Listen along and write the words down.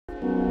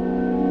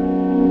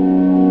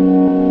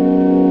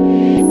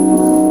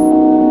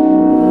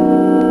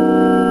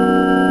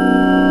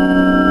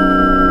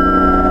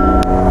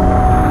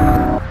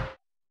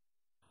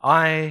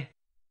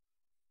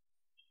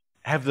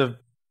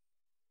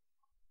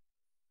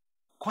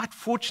quite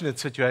fortunate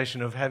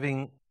situation of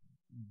having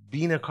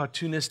been a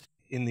cartoonist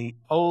in the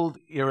old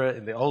era,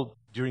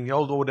 during the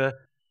old order,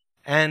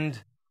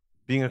 and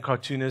being a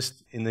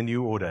cartoonist in the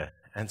new order.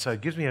 And so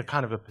it gives me a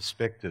kind of a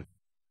perspective.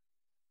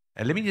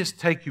 And let me just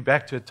take you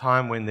back to a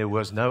time when there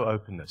was no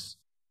openness.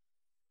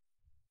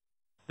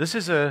 This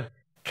is a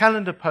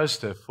calendar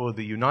poster for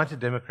the United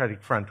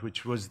Democratic Front,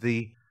 which was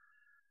the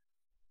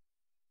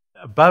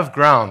above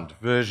ground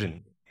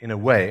version, in a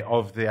way,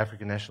 of the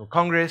African National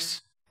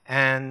Congress.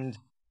 And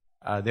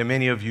there are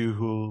many of you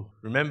who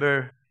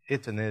remember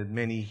it, and there are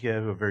many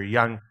here who are very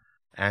young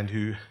and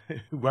who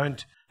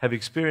won't have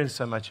experienced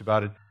so much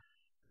about it.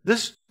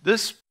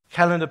 This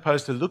calendar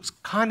poster looks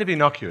kind of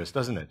innocuous,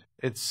 doesn't it?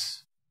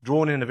 It's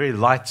drawn in a very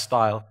light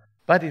style,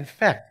 but in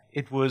fact,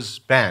 it was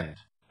banned.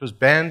 It was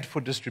banned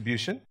for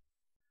distribution.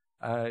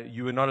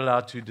 You were not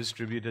allowed to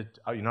distribute it,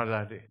 you're not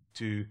allowed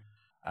to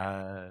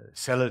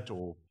sell it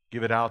or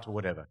give it out or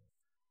whatever.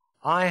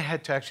 I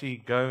had to actually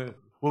go,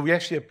 well, we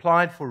actually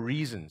applied for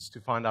reasons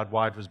to find out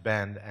why it was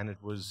banned, and it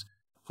was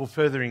for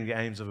furthering the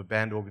aims of a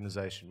banned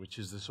organization, which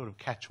is the sort of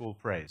catch-all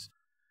phrase.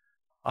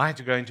 I had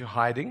to go into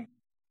hiding.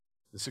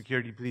 The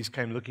security police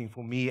came looking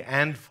for me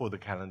and for the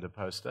calendar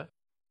poster.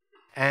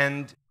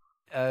 And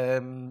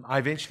I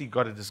eventually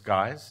got a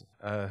disguise.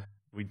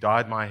 We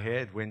dyed my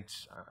hair.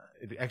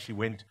 It actually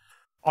went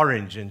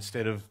orange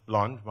instead of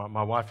blonde.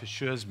 My wife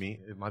assures me,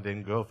 my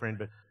then girlfriend,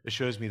 but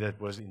assures me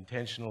that was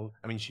intentional.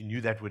 I mean, she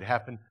knew that would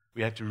happen.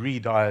 We had to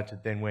re-dye it.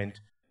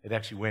 It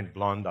actually went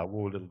blonde. I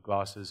wore little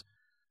glasses.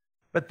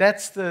 But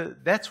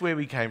that's where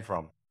we came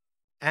from.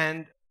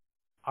 And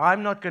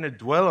I'm not going to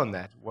dwell on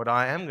that. What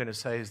I am going to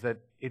say is that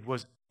it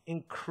was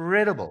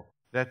incredible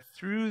that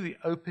through the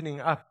opening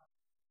up,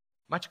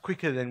 much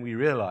quicker than we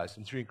realized,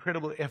 and through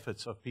incredible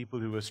efforts of people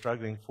who were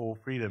struggling for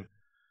freedom,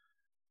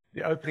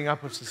 the opening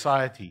up of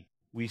society,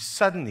 we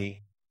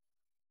suddenly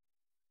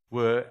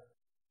were,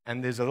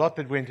 and there's a lot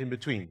that went in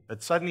between,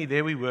 but suddenly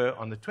there we were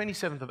on the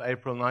 27th of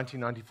April,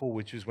 1994,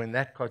 which is when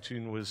that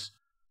cartoon was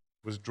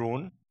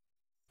drawn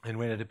and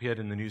when it appeared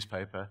in the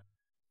newspaper.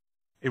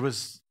 It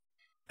was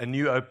a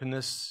new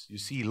openness. You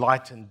see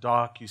light and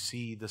dark. You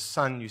see the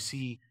sun. You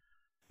see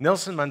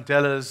Nelson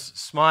Mandela's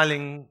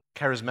smiling,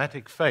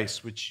 charismatic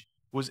face, which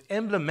was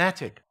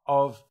emblematic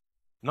of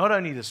not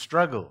only the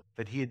struggle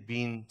that he had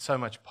been so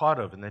much part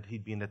of and that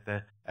he'd been at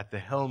the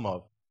helm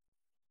of,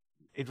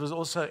 it was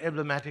also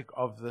emblematic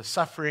of the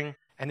suffering,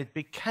 and it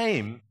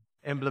became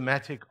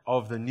emblematic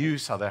of the new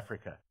South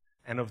Africa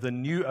and of the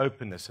new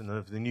openness and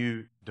of the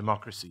new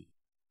democracy.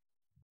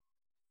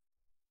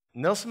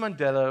 Nelson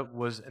Mandela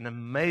was an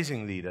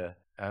amazing leader,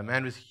 a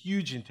man with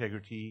huge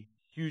integrity,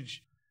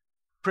 huge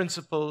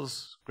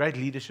principles, great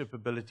leadership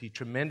ability,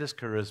 tremendous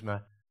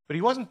charisma, but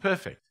he wasn't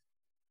perfect.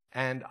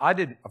 And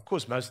of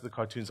course, most of the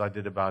cartoons I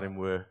did about him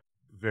were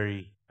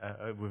very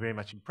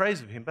much in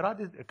praise of him, but I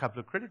did a couple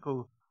of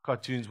critical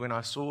cartoons when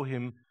I saw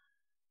him.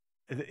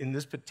 In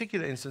this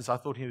particular instance, I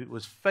thought he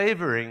was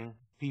favoring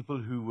people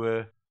who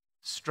were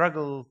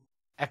struggle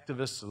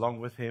activists along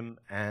with him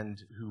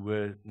and who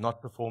were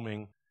not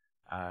performing.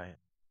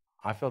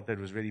 I felt that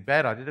was really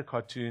bad. I did a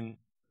cartoon,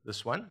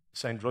 this one,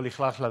 saying Droli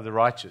Glagla the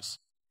Righteous.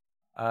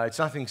 It's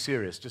nothing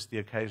serious, just the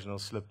occasional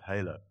slip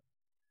halo.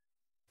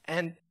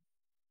 And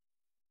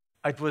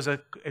it was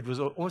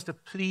almost a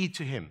plea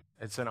to him.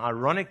 It's an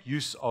ironic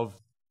use of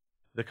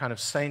the kind of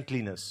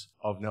saintliness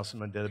of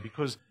Nelson Mandela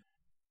because,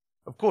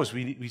 of course,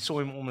 we saw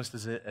him almost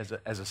as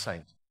a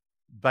saint.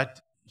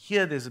 But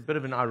here there's a bit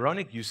of an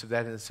ironic use of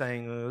that and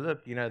saying,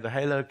 look, the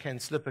halo can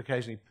slip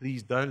occasionally.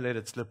 Please don't let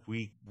it slip.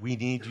 We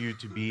need you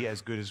to be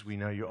as good as we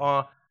know you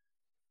are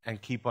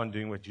and keep on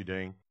doing what you're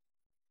doing,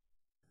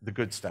 the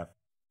good stuff.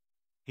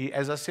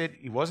 As I said,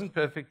 he wasn't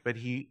perfect, but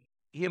he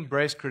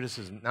embraced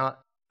criticism. Now,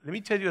 let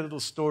me tell you a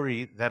little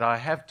story that I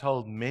have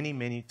told many,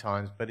 many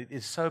times, but it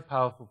is so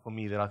powerful for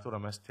me that I thought I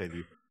must tell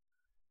you.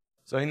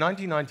 So in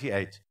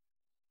 1998,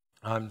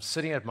 I'm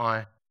sitting at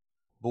my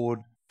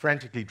board,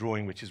 frantically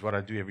drawing, which is what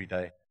I do every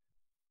day.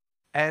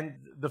 And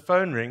the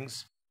phone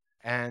rings,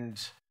 and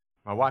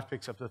my wife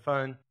picks up the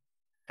phone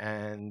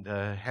and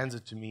hands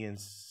it to me, and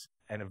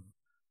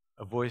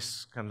a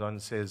voice comes on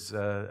and says,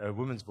 a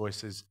woman's voice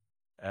says,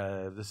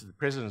 this is the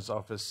president's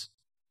office,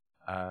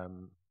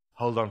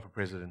 hold on for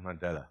President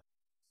Mandela.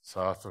 So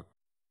I thought,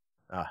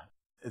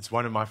 it's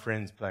one of my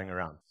friends playing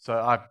around. So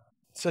I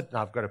sit and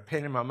I've got a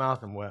pen in my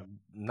mouth and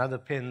another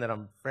pen that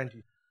I'm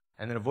frantic,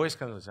 and then a voice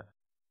comes and says,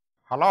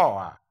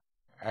 hello,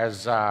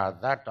 is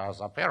that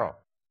Zapiro?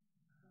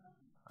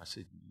 I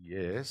said,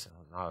 yes.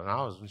 And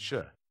I wasn't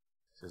sure.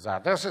 He says,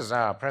 this is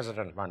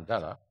President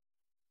Mandela.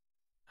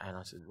 And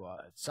I said, well,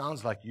 it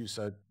sounds like you,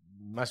 so it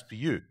must be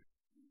you.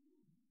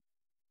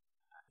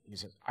 He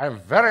says, I'm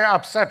very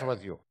upset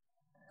with you.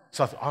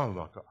 So I thought, oh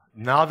my God.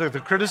 Now the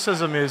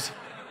criticism is,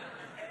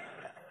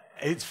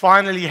 it's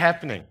finally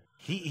happening.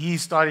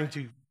 He's starting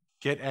to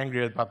get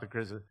angry about the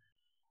criticism.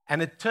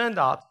 And it turned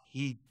out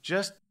he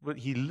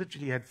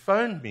literally had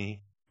phoned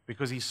me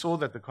because he saw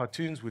that the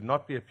cartoons would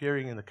not be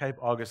appearing in the Cape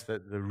Argus, the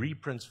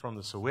reprints from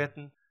the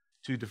Sowetan,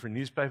 2 different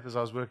newspapers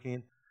I was working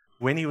in,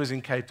 when he was in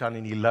Cape Town,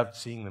 and he loved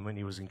seeing them when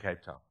he was in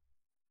Cape Town.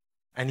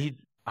 And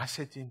I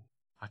said to him,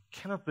 I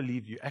cannot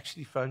believe you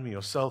actually phoned me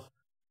yourself.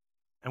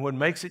 And what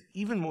makes it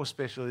even more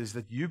special is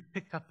that you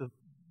picked up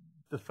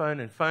the phone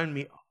and phoned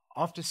me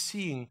after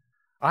seeing,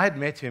 I had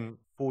met him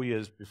 4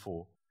 years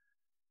before.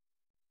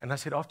 And I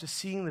said, after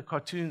seeing the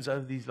cartoons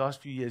over these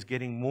last few years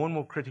getting more and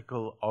more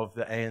critical of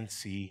the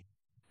ANC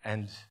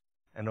and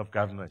of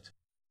government.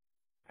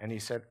 And he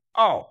said,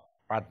 oh,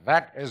 but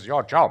that is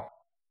your job.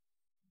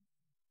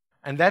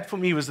 And that for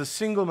me was the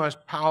single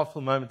most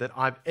powerful moment that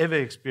I've ever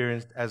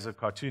experienced as a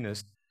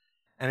cartoonist.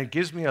 And it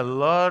gives me a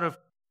lot of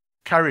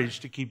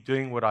courage to keep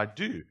doing what I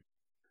do.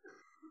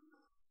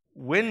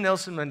 When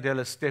Nelson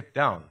Mandela stepped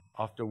down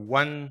after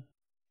one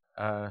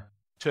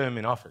term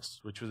in office,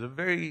 which was a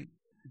very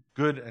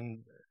good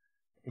and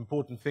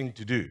important thing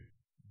to do.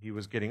 He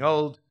was getting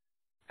old,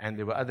 and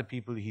there were other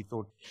people he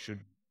thought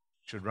should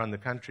run the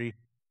country.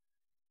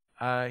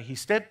 He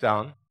stepped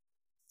down,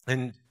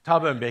 and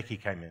Thabo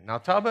Mbeki came in. Now,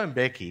 Thabo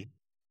Mbeki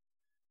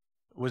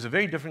was a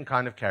very different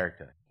kind of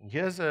character. And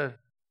here's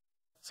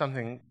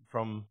something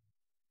from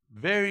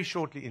very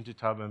shortly into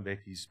Thabo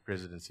Mbeki's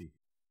presidency.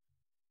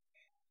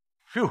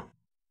 Phew!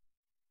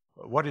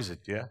 What is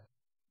it, dear?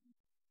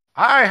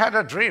 I had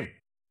a dream.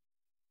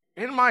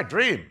 In my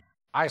dream,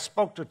 I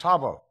spoke to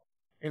Thabo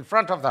in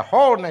front of the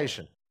whole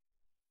nation.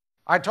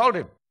 I told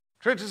him,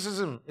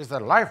 criticism is the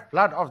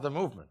lifeblood of the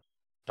movement.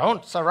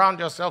 Don't surround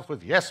yourself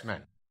with yes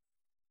men.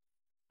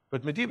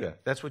 But Madiba,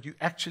 that's what you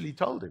actually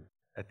told him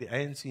at the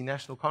ANC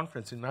National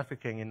Conference in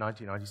Mafeking in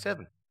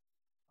 1997.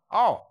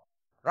 Oh,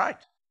 right,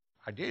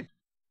 I did.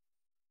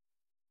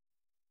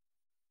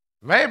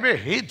 Maybe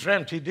he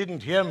dreamt he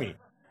didn't hear me.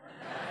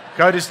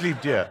 Go to sleep,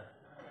 dear.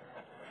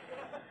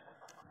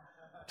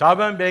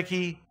 Thabo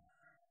Mbeki,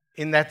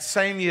 in that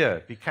same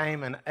year,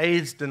 became an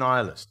AIDS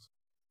denialist.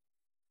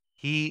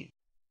 He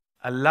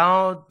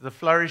allowed the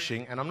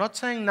flourishing, and I'm not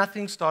saying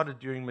nothing started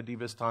during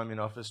Madiba's time in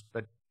office,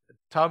 but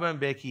Thabo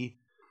Mbeki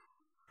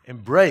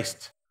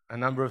embraced a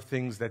number of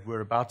things that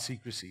were about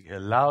secrecy. He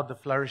allowed the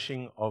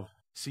flourishing of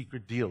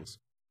secret deals.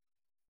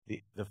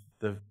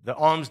 The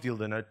arms deal,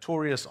 the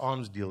notorious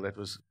arms deal that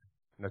was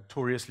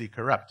notoriously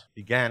corrupt,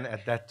 began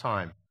at that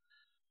time.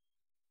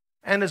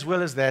 And as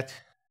well as that,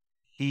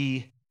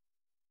 he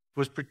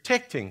was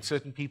protecting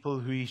certain people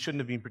who he shouldn't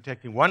have been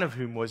protecting, one of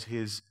whom was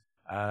his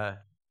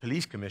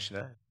police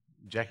commissioner,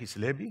 Jackie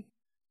Celebi.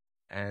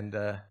 And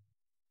there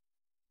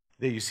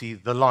you see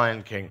The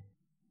Lion King,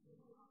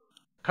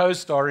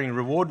 co-starring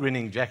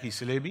reward-winning Jackie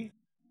Celebi,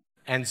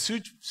 and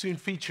soon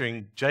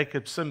featuring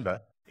Jacob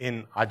Zuma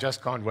in I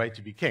Just Can't Wait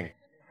to Be King.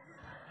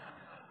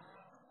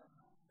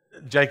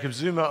 Jacob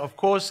Zuma, of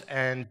course,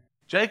 and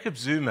Jacob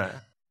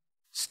Zuma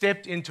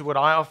stepped into what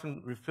I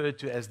often refer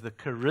to as the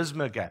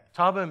charisma gap.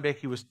 Thabo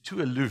Mbeki was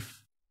too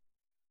aloof.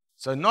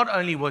 So not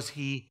only was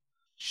he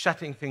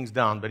shutting things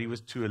down, but he was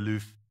too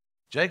aloof.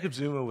 Jacob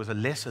Zuma was a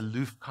less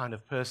aloof kind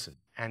of person,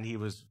 and he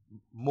was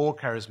more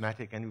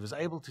charismatic, and he was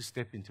able to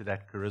step into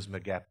that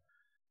charisma gap.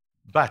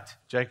 But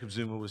Jacob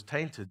Zuma was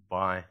tainted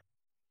by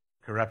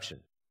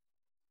corruption,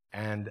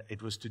 and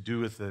it was to do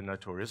with the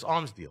notorious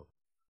arms deal.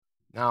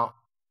 Now,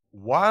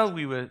 while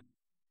we were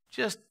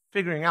just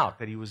figuring out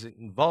that he was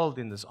involved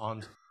in this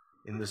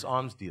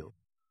arms deal,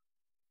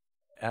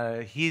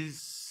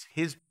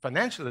 his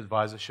financial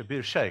advisor,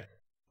 Shabir Sheikh,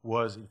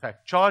 was in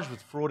fact charged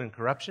with fraud and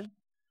corruption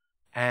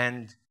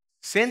and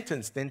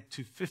sentenced then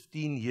to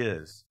 15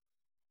 years.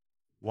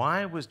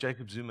 Why was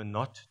Jacob Zuma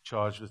not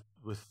charged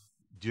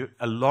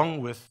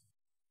along with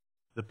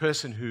the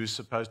person who's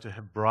supposed to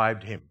have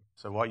bribed him?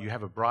 So why you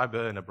have a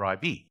briber and a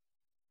bribee?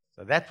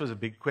 So that was a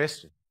big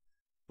question.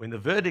 When the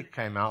verdict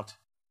came out,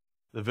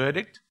 the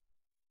verdict,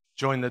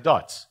 join the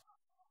dots.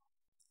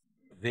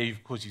 There,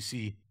 of course, you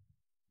see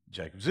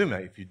Jacob Zuma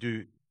if you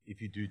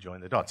do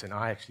join the dots. And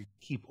I actually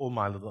keep all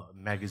my little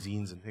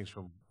magazines and things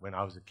from when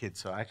I was a kid,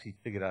 so I actually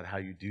figured out how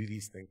you do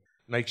these things.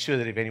 Make sure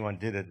that if anyone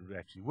did it, it would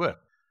actually work.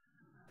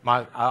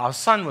 Our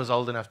son was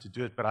old enough to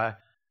do it, but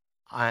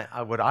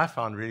what I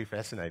found really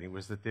fascinating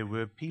was that there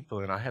were people,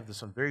 and I have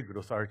this on very good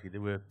authority,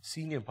 there were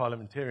senior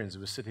parliamentarians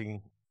who were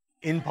sitting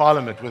in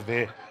Parliament with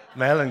their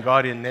male and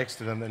guardian next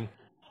to them and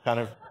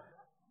kind of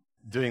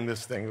doing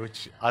this thing,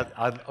 which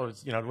I'd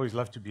always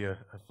love to be a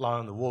fly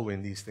on the wall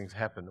when these things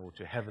happen, or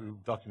to have a little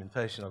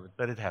documentation of it,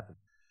 but it happened.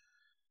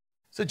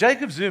 So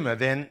Jacob Zuma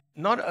then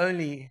not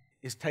only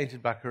is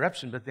tainted by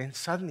corruption, but then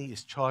suddenly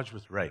is charged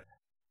with rape.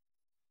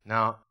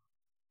 Now,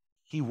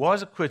 he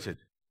was acquitted,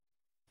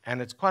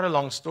 and it's quite a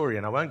long story,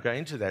 and I won't go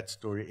into that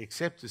story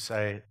except to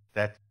say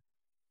that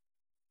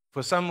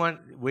for someone,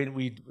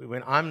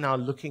 when I'm now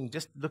looking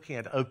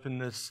at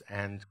openness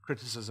and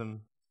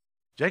criticism,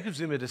 Jacob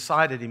Zuma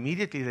decided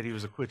immediately that he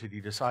was acquitted. He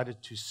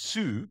decided to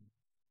sue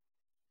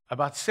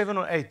about 7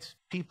 or 8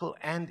 people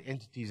and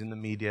entities in the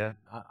media.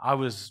 I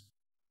was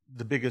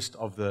the biggest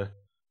of the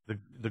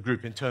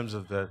group in terms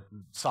of the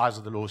size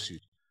of the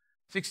lawsuit.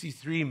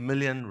 63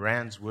 million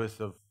rands worth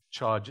of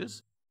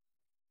charges.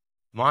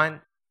 Mine,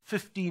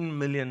 15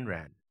 million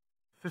rand.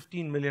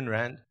 15 million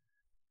rand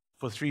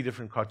for 3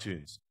 different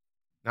cartoons.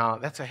 Now,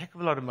 that's a heck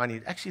of a lot of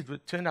money. Actually,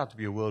 it turned out to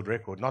be a world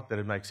record, not that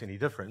it makes any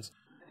difference.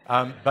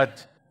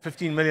 But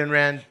 15 million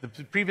rand,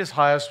 the previous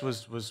highest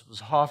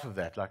was half of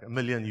that, like $1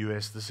 million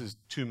US. This is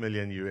 $2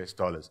 million US.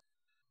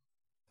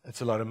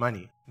 That's a lot of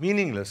money.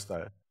 Meaningless,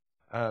 though.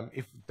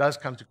 If it does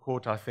come to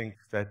court, I think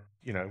that,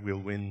 we'll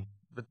win.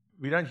 But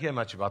we don't hear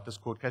much about this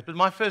court case. But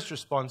my first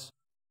response,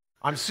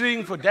 I'm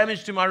suing for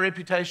damage to my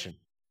reputation.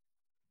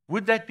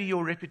 Would that be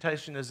your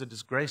reputation as a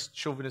disgraced,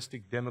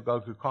 chauvinistic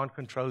demagogue who can't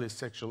control his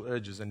sexual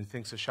urges and who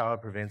thinks a shower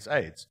prevents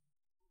AIDS?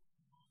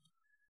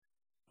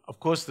 Of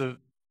course, the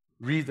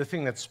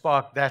thing that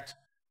sparked that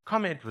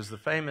comment was the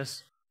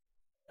famous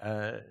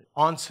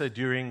answer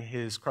during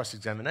his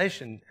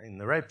cross-examination in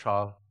the rape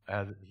trial,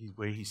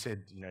 where he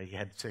said, he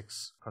had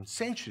sex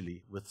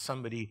consensually with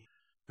somebody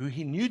who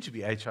he knew to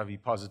be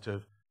HIV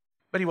positive,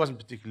 but he wasn't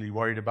particularly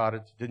worried about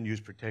it, didn't use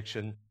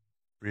protection,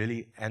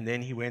 really. And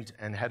then he went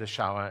and had a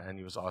shower, and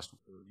he was asked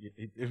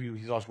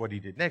what he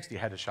did next. He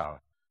had a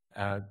shower.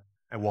 And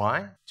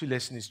why? To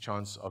lessen his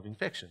chance of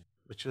infection,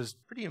 which was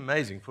pretty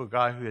amazing for a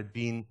guy who had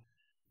been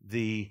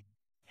the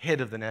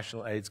head of the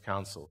National AIDS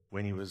Council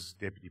when he was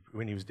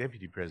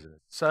deputy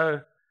president.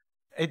 So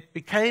it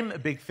became a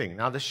big thing.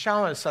 Now, the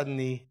shower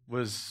suddenly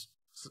was,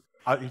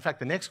 in fact,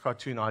 the next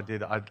cartoon I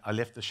did, I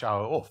left the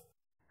shower off.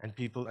 And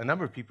a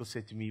number of people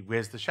said to me,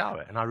 where's the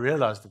shower? And I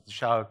realized that the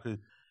shower could,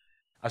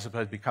 I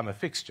suppose, become a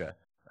fixture,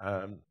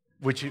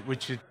 which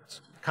it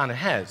kind of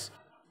has.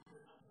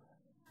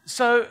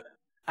 So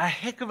a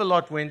heck of a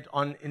lot went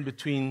on in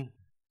between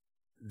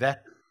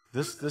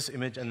this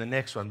image and the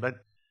next one.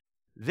 But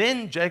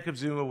then Jacob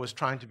Zuma was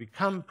trying to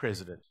become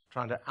president,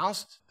 trying to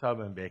oust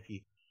Thabo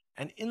Mbeki,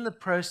 and in the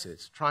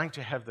process, trying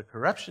to have the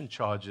corruption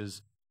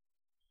charges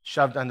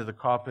shoved under the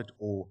carpet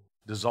or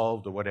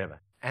dissolved or whatever.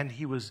 And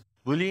he was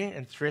bullying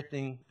and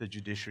threatening the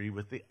judiciary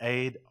with the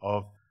aid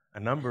of a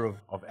number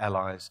of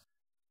allies.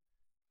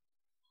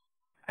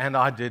 And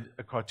I did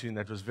a cartoon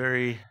that was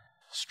very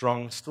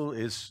strong, still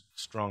is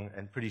strong,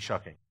 and pretty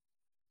shocking.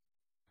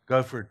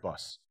 Go for it,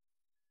 boss.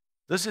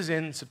 This is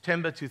in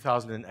September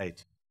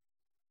 2008.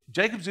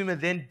 Jacob Zuma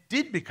then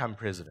did become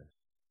president.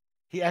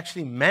 He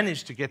actually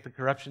managed to get the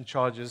corruption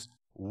charges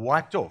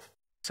wiped off.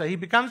 So he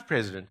becomes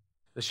president.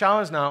 The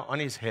shower's now on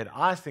his head.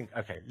 I think,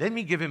 okay, let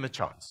me give him a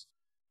chance.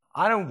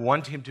 I don't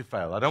want him to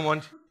fail. I don't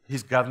want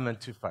his government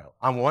to fail.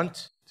 I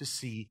want to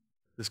see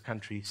this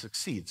country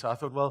succeed. So I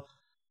thought, well,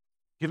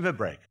 give him a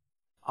break.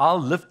 I'll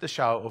lift the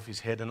shower off his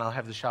head and I'll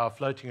have the shower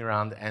floating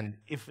around. And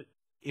if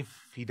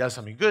he does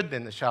something good,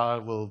 then the shower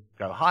will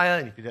go higher.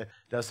 And if he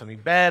does something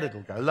bad,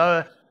 it'll go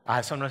lower.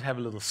 I sometimes have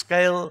a little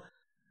scale.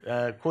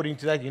 According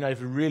to that,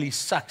 if it really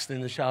sucks,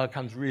 then the shower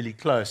comes really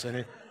close. And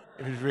if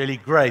it's really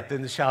great,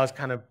 then the shower's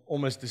kind of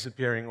almost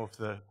disappearing off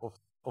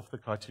the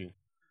cartoon.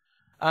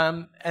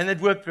 And it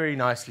worked very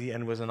nicely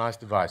and was a nice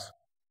device.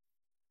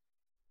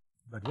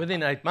 But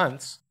within 8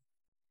 months,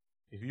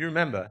 if you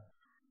remember,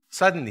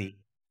 suddenly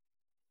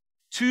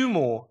two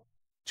more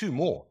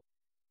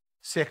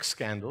sex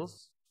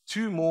scandals,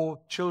 2 more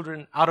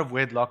children out of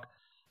wedlock,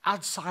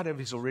 outside of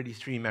his already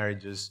 3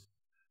 marriages.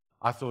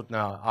 I thought,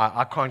 no,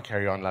 I can't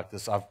carry on like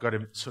this. I've got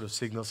to sort of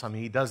signal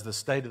something. He does the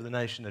State of the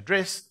Nation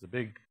address, the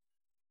big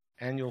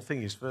annual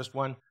thing, his first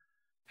one.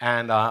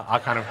 And I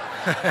kind of,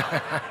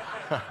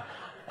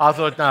 I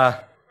thought, no,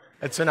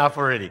 it's enough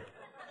already.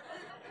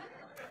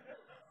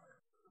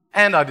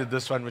 And I did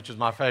this one, which was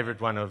my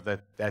favorite one of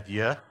that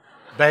year,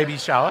 baby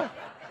shower.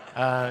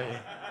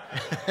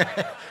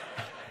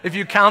 If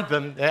you count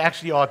them, they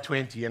actually are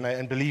 20,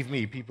 and believe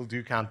me, people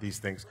do count these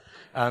things.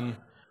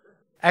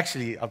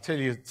 Actually, I'll tell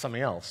you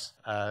something else.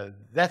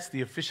 That's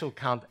the official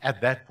count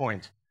at that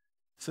point.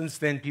 Since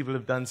then, people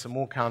have done some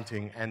more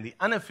counting, and the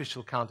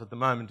unofficial count at the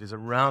moment is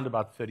around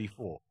about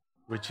 34,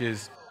 which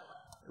is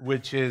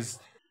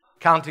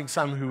counting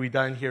some who we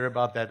don't hear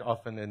about that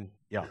often, and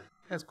yeah,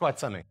 that's quite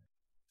something.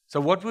 So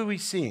what were we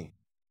seeing?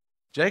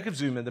 Jacob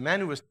Zuma, the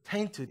man who was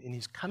tainted in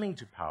his coming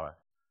to power,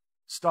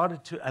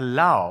 started to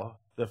allow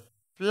the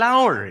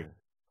flowering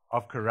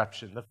of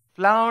corruption, the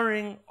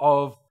flowering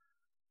of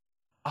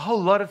a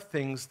whole lot of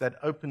things that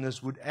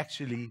openness would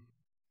actually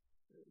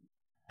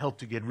help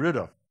to get rid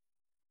of.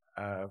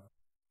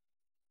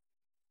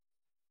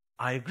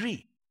 I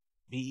agree.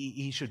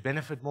 BEE should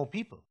benefit more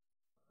people.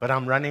 But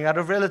I'm running out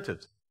of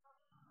relatives.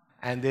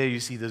 And there you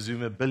see the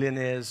Zuma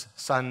billionaires,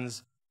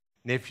 sons,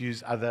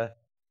 nephews, other.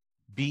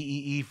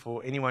 BEE,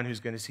 for anyone who's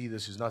going to see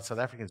this who's not South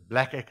African, is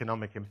black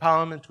economic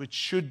empowerment, which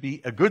should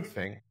be a good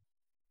thing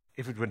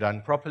if it were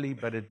done properly,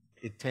 but it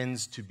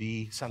tends to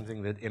be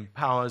something that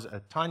empowers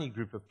a tiny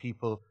group of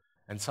people,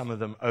 and some of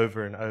them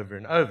over and over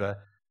and over,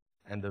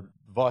 and the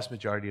vast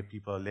majority of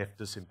people are left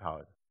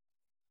disempowered.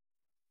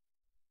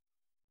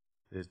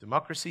 There's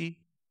democracy,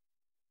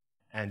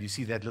 and you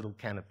see that little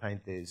can of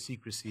paint there is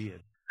secrecy,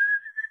 and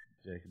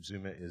Jacob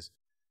Zuma is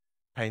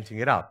painting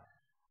it up.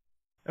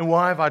 And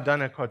why have I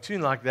done a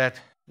cartoon like that?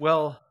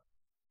 Well,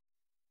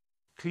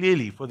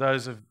 clearly, for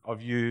those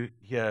of you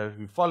here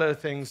who follow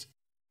things,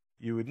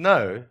 you would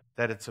know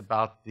that it's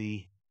about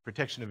the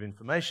Protection of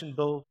Information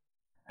Bill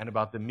and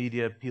about the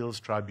Media Appeals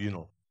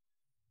Tribunal.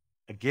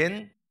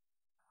 again,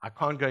 I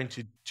can't go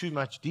into too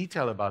much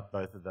detail about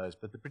both of those,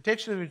 but the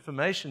Protection of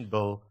Information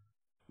Bill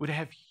would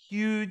have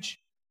huge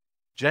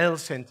jail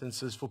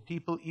sentences for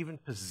people even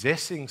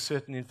possessing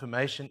certain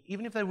information,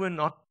 even if they were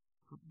not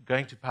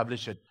going to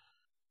publish it.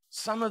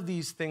 Some of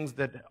these things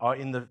that are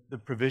in the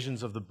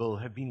provisions of the bill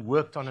have been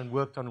worked on and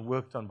worked on and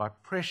worked on by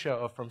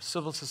pressure from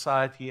civil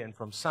society and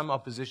from some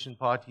opposition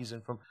parties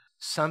and from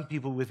some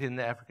people within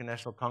the African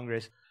National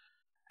Congress,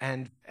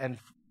 and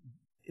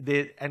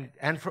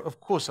of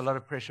course, a lot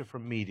of pressure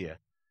from media.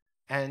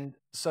 And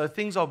so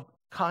things are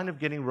kind of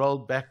getting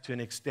rolled back to an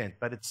extent,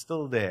 but it's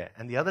still there.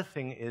 And the other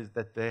thing is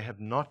that they have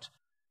not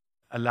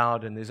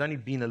allowed, and there's only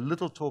been a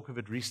little talk of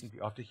it recently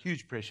after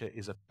huge pressure,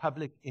 is a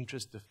public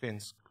interest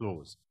defense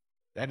clause.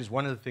 That is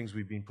one of the things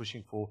we've been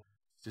pushing for,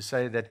 to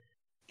say that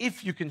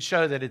if you can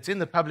show that it's in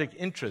the public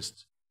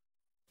interest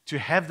to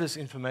have this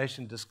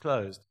information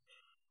disclosed,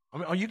 I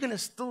mean, are you going to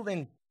still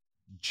then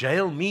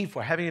jail me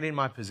for having it in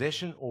my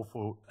possession, or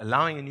for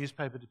allowing a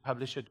newspaper to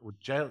publish it, or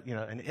jail,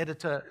 an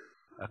editor,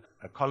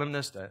 a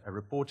columnist, a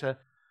reporter?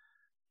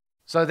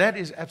 So that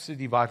is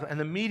absolutely vital. And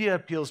the Media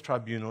Appeals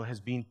Tribunal has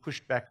been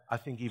pushed back, I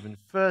think, even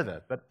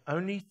further, but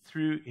only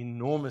through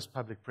enormous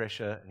public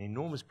pressure and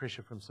enormous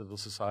pressure from civil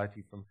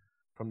society,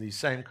 from these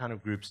same kind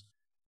of groups.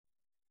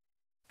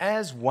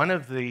 As one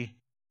of the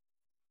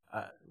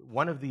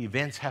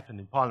events happened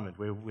in Parliament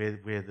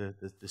where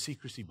the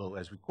secrecy bill,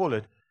 as we call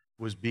it,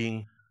 was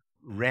being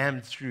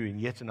rammed through in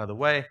yet another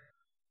way,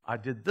 I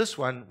did this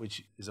one,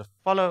 which is a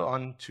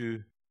follow-on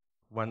to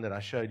one that I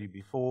showed you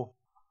before.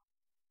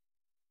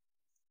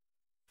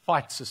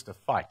 Fight, sister,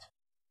 fight.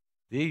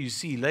 There you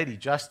see Lady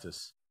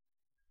Justice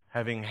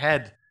having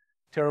had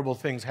terrible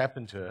things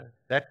happen to her.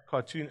 That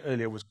cartoon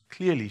earlier was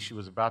clearly she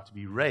was about to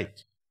be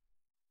raped,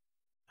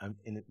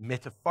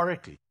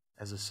 metaphorically,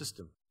 as a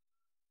system,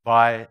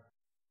 by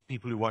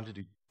people who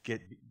wanted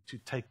to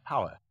take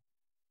power,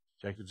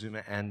 Jacob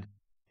Zuma and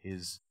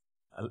his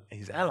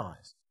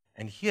allies.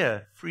 And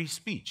here, free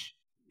speech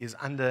is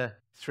under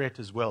threat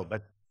as well.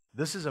 But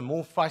this is a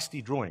more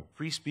feisty drawing.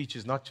 Free speech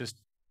is not just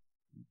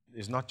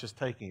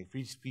taking it.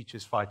 Free speech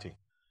is fighting.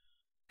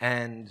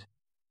 And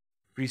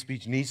free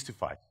speech needs to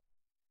fight.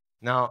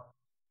 Now,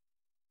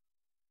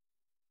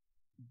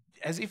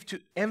 as if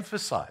to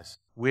emphasize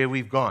where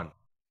we've gone,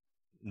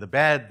 the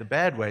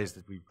bad ways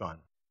that we've gone,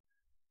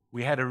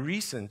 we had a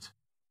recent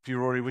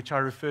furore which I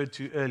referred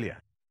to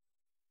earlier.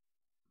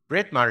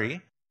 Brett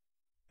Murray,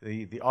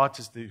 the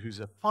artist who's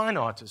a fine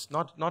artist,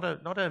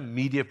 not a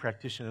media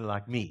practitioner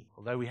like me,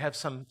 although we have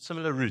some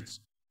similar roots.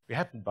 We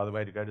happened, by the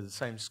way, to go to the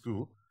same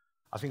school.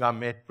 I think I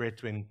met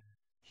Brett when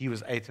he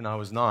was 8 and I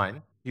was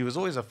 9. He was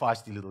always a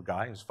feisty little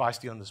guy. He was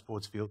feisty on the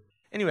sports field.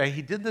 Anyway,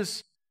 he did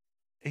this.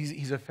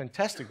 He's a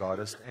fantastic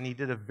artist, and he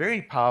did a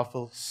very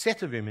powerful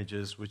set of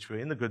images which were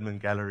in the Goodman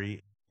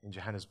Gallery in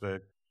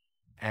Johannesburg.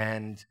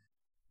 And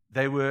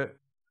they were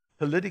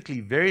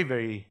politically very,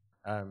 very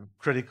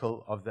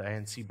critical of the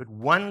ANC. But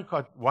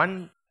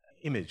one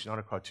image, not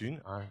a cartoon,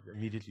 I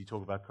immediately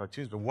talk about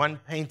cartoons, but one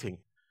painting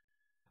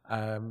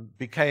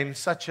became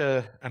such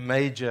a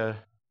major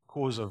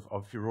cause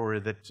of furore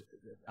that,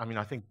 I mean,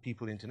 I think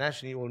people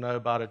internationally all know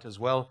about it as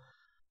well.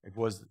 It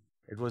was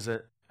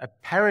a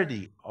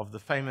parody of the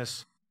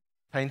famous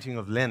painting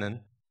of Lenin,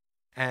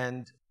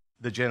 and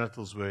the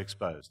genitals were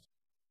exposed.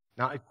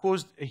 Now, it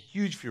caused a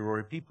huge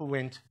furore. People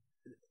went,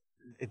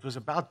 it was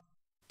about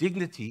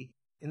dignity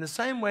in the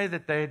same way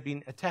that they had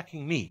been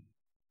attacking me.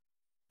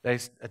 They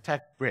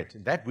attacked Brett.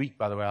 And that week,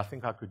 by the way, I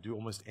think I could do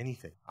almost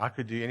anything. I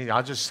could do anything.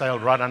 I just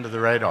sailed right under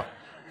the radar.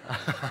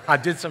 I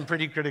did some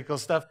pretty critical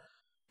stuff.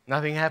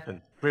 Nothing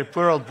happened.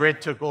 Poor old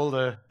Brett took all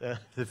the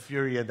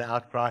fury and the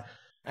outcry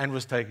and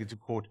was taken to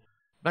court.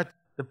 But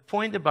the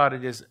point about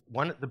it is,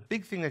 the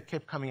big thing that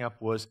kept coming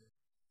up was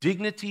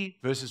dignity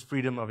versus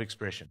freedom of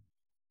expression.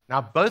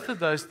 Now, both of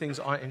those things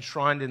are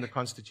enshrined in the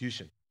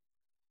Constitution.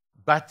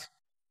 But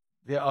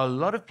there are a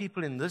lot of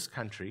people in this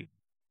country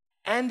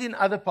and in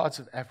other parts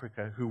of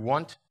Africa who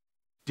want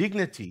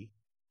dignity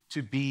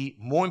to be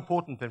more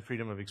important than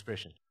freedom of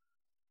expression.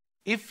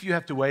 If you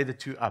have to weigh the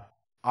two up,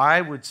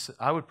 I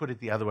would put it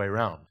the other way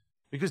around,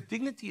 because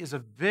dignity is a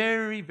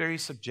very, very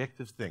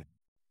subjective thing.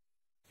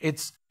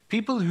 It's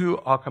people who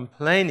are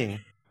complaining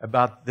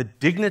about the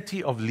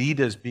dignity of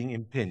leaders being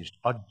impinged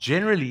are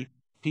generally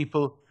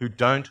people who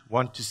don't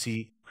want to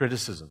see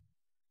criticism.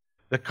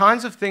 The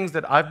kinds of things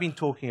that I've been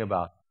talking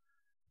about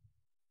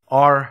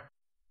are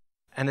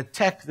an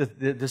attack,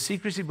 the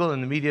secrecy bill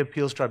and the Media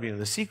Appeals Tribunal.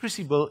 The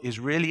secrecy bill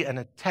is really an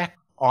attack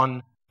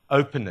on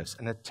openness,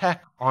 an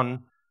attack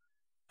on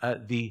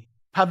the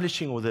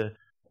publishing or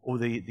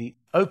the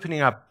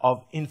opening up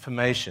of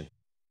information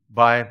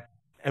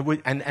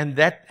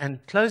and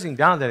closing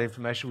down that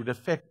information would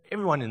affect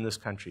everyone in this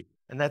country,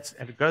 and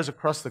it goes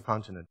across the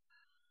continent.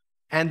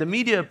 And the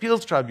Media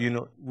Appeals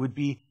Tribunal would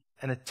be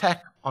an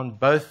attack on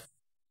both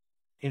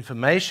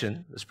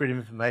information, the spread of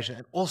information,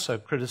 and also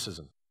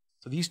criticism.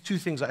 So these two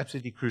things are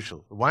absolutely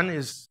crucial. The one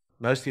is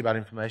mostly about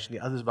information,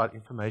 the other is about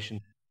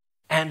information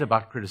and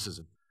about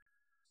criticism.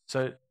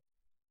 So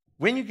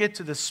when you get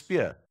to the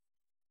spear,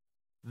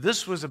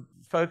 This was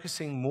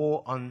focusing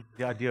more on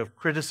the idea of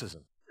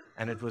criticism,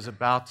 and it was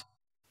about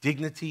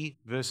dignity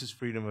versus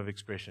freedom of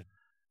expression.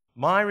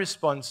 My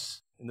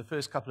response in the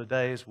first couple of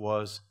days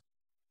was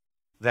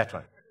that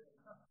one.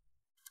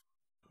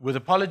 With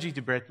apology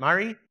to Brett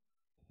Murray,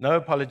 no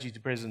apology to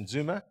President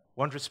Zuma,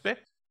 want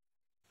respect?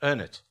 Earn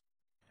it.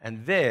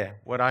 And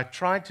there, what I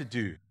tried to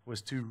do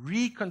was to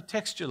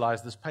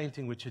recontextualize this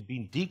painting, which had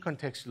been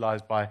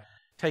decontextualized by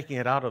taking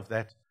it out of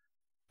that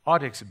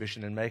art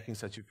exhibition and making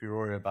such a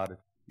furore about it.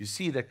 You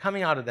see that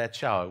coming out of that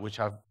shower, which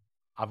I've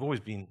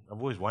always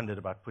wondered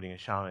about putting a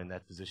shower in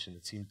that position.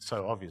 It seemed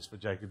so obvious for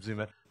Jacob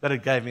Zuma, but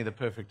it gave me the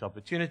perfect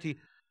opportunity.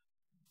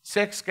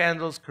 Sex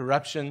scandals,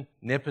 corruption,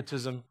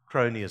 nepotism,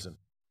 cronyism.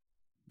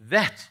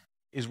 That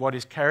is what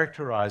is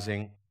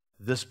characterizing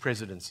this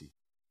presidency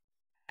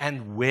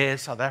and where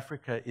South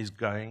Africa is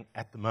going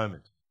at the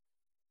moment.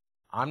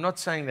 I'm not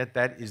saying that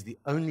that is the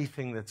only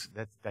thing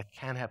that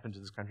can happen to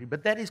this country,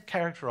 but that is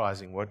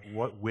characterizing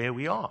where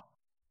we are,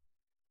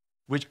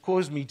 which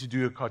caused me to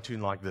do a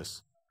cartoon like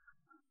this.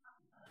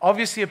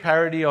 Obviously a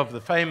parody of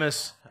the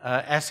famous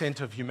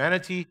Ascent of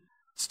Humanity.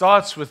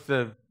 Starts with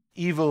the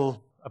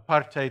evil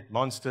apartheid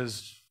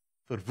monsters,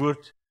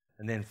 Verwoerd,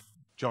 and then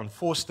John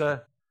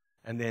Forster,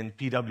 and then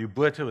P.W.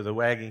 Botha with the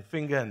wagging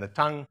finger and the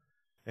tongue,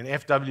 and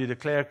F.W. de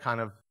Klerk kind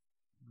of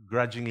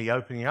grudgingly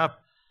opening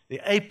up. The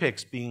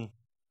apex being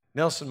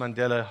Nelson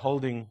Mandela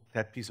holding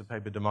that piece of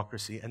paper,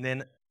 democracy, and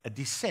then a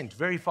descent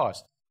very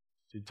fast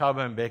to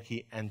Thabo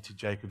Mbeki and to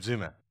Jacob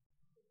Zuma.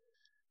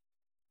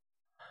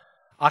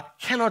 I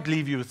cannot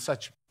leave you with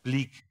such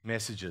bleak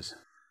messages.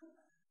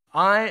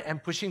 I am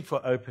pushing for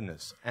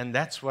openness, and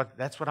that's what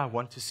I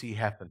want to see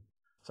happen.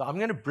 So I'm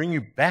going to bring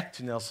you back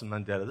to Nelson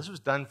Mandela. This was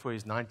done for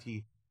his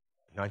 98th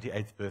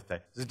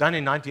birthday. This was done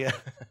in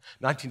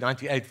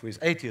 1998 for his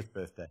 80th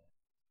birthday.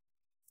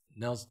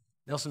 Nelson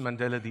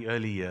Mandela, the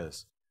early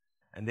years.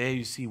 And there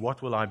you see,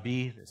 what will I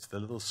be? It's the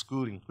little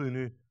school in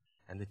Kunu,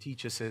 and the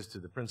teacher says to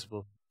the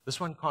principal, this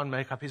one can't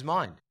make up his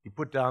mind. He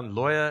put down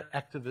lawyer,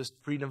 activist,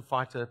 freedom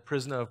fighter,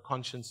 prisoner of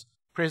conscience,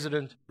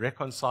 president,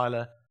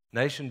 reconciler,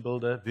 nation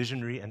builder,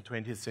 visionary, and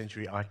 20th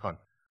century icon.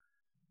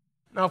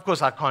 Now, of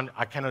course, I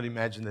cannot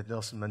imagine that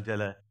Nelson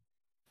Mandela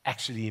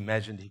actually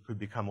imagined he could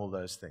become all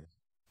those things.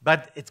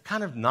 But it's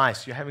kind of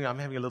nice. I'm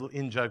having a little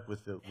in-joke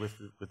with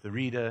the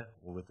reader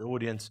or with the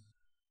audience.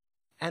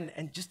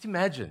 And just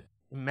imagine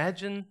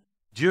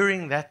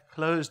during that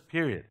closed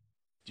period,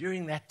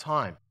 during that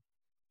time,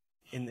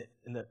 in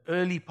the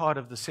early part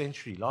of the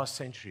century, last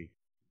century,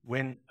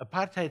 when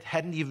apartheid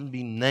hadn't even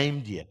been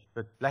named yet,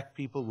 but black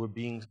people were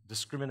being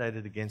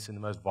discriminated against in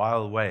the most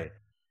vile way.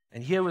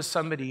 And here was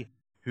somebody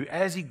who,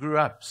 as he grew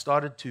up,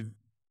 started to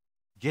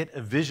get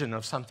a vision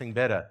of something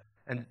better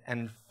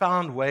and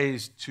found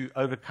ways to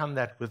overcome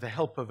that with the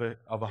help of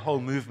a whole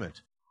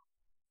movement.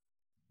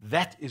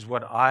 That is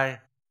what I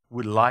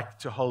would like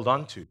to hold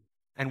on to.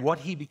 And what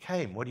he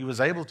became, what he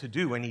was able to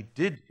do when he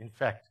did, in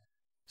fact,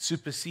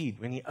 supersede,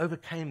 when he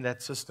overcame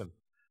that system.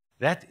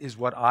 That is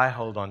what I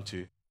hold on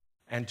to.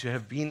 And to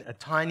have been a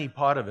tiny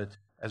part of it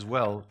as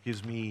well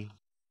gives me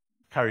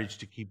courage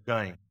to keep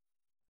going.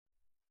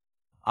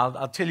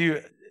 I'll tell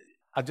you,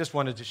 I just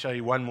wanted to show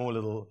you one more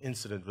little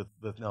incident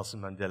with Nelson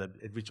Mandela,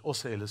 which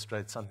also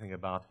illustrates something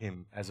about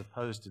him as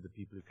opposed to the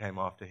people who came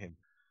after him.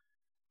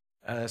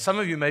 Some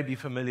of you may be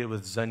familiar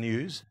with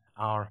Zanews,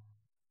 our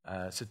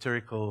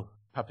satirical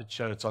puppet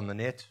show. It's on the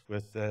net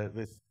with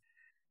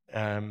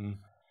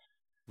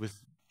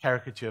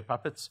caricature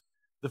puppets.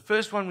 The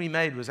first one we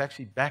made was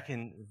actually back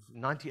in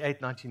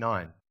 98,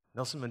 99.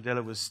 Nelson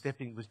Mandela was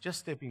just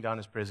stepping down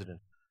as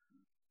president.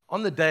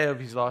 On the day of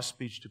his last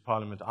speech to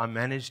Parliament, I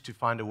managed to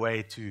find a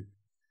way to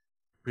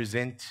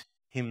present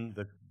him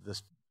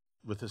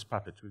with this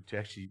puppet, to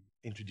actually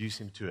introduce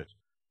him to it.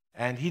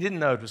 And he didn't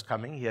know it was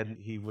coming.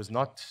 He was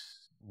not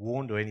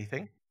warned or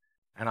anything.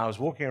 And I was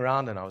walking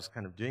around and I was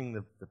kind of doing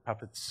the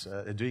puppets,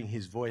 doing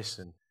his voice,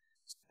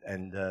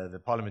 and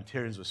the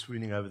parliamentarians were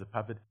swooning over the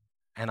puppet.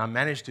 And I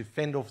managed to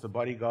fend off the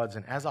bodyguards.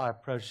 And as I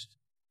approached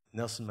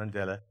Nelson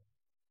Mandela,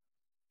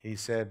 he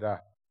said,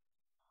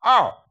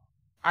 "Oh,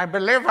 I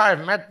believe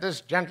I've met this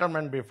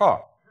gentleman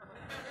before."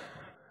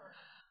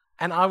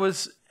 And I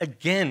was,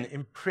 again,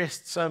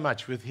 impressed so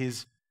much with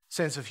his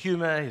sense of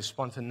humor, his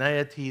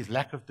spontaneity, his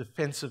lack of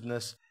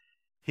defensiveness,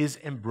 his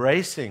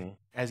embracing,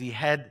 as he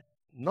had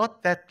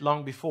not that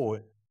long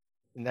before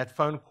in that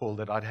phone call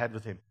that I'd had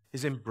with him,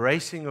 his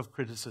embracing of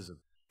criticism,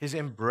 his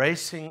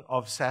embracing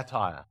of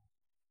satire,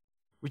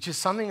 which is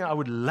something I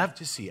would love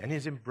to see, and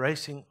his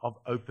embracing of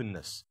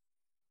openness.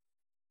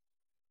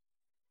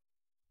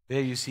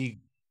 There you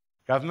see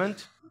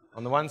government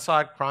on the one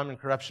side, crime and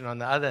corruption on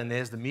the other, and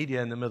there's the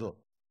media in the middle.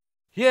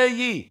 Hear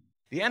ye,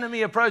 the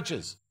enemy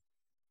approaches.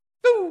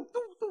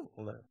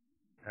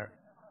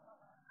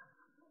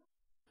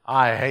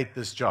 I hate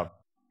this job.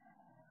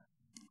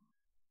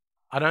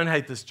 I don't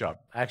hate this job.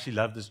 I actually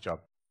love this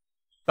job.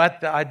 But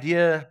the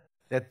idea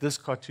that this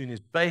cartoon is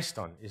based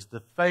on is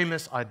the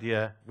famous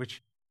idea,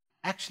 which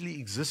actually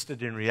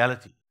existed in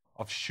reality,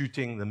 of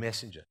shooting the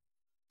messenger.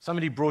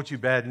 Somebody brought you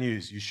bad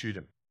news, you shoot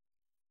him.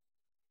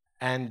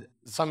 And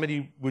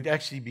somebody would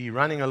actually be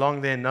running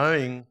along there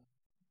knowing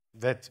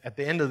that at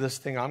the end of this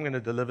thing, I'm going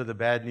to deliver the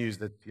bad news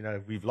that,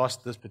 we've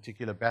lost this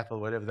particular battle,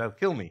 whatever, they'll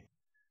kill me.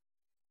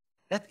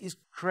 That is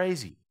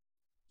crazy.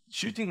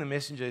 Shooting the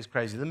messenger is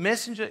crazy. The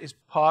messenger is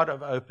part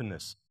of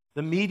openness.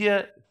 The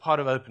media is part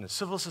of openness.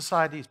 Civil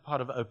society is part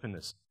of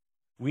openness.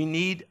 We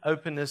need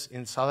openness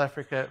in South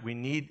Africa. We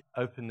need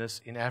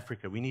openness in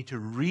Africa. We need to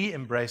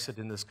re-embrace it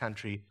in this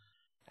country.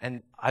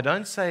 And I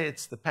don't say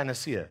it's the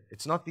panacea.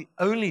 It's not the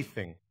only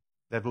thing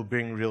that will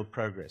bring real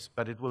progress,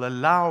 but it will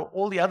allow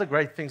all the other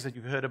great things that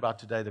you've heard about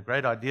today, the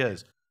great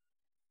ideas.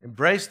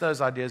 Embrace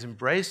those ideas.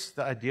 Embrace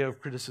the idea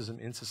of criticism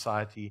in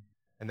society,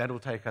 and that will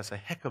take us a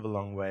heck of a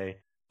long way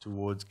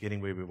towards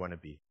getting where we want to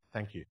be.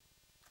 Thank you.